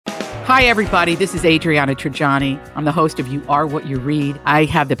Hi, everybody. This is Adriana Trajani. I'm the host of You Are What You Read. I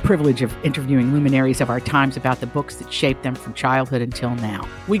have the privilege of interviewing luminaries of our times about the books that shaped them from childhood until now.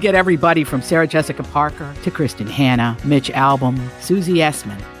 We get everybody from Sarah Jessica Parker to Kristen Hanna, Mitch Albom, Susie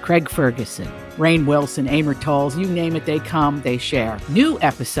Essman, Craig Ferguson, Rainn Wilson, Amor Tolls, you name it, they come, they share. New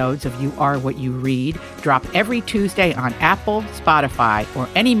episodes of You Are What You Read drop every Tuesday on Apple, Spotify, or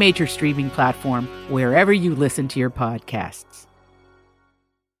any major streaming platform wherever you listen to your podcasts.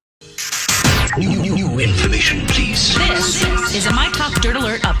 New information, please. This is a My Talk Dirt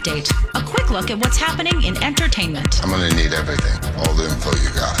Alert update. A quick look at what's happening in entertainment. I'm gonna need everything, all the info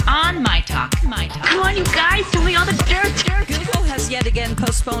you got. On My Talk. Come on, you guys, tell me all the dirt. Google has yet again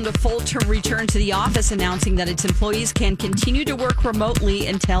postponed a full-term return to the office, announcing that its employees can continue to work remotely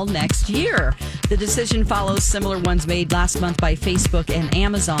until next year. The decision follows similar ones made last month by Facebook and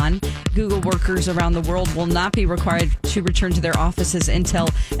Amazon. Google workers around the world will not be required to return to their offices until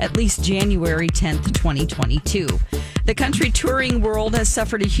at least January 10th, 2022. The country touring world has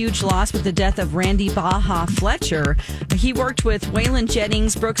suffered a huge loss with the death of Randy Baja Fletcher. He worked with Waylon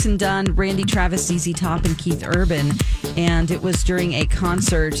Jennings, Brooks and Dunn, Randy Travis, ZZ Top, and Keith Urban. And it was during a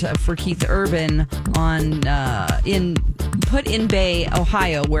concert for Keith Urban in Put-in Bay,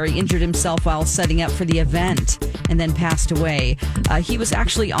 Ohio, where he injured himself while setting up for the event and then passed away. He was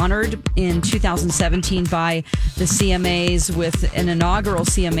actually honored in 2017 by the CMAs with an inaugural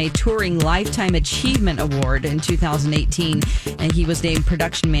CMA Touring Lifetime Achievement Award in 2018, and he was named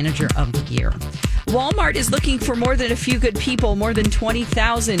Production Manager of the Year. Walmart is looking for more than a few good people, more than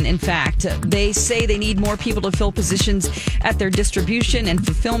 20,000, in fact. They say they need more people to fill positions at their distribution and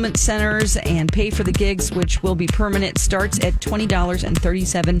fulfillment centers, and pay for the gigs, which will be permanent, starts at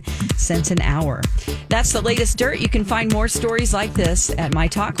 $20.37 an hour. That's the latest dirt. You can find more stories like this at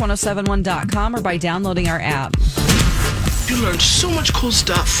mytalk1071.com or by downloading our app. You learned so much cool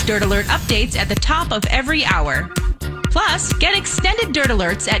stuff. Dirt Alert updates at the top of every hour. Plus, get extended Dirt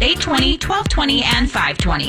Alerts at 8:20, 12:20, and 5:20.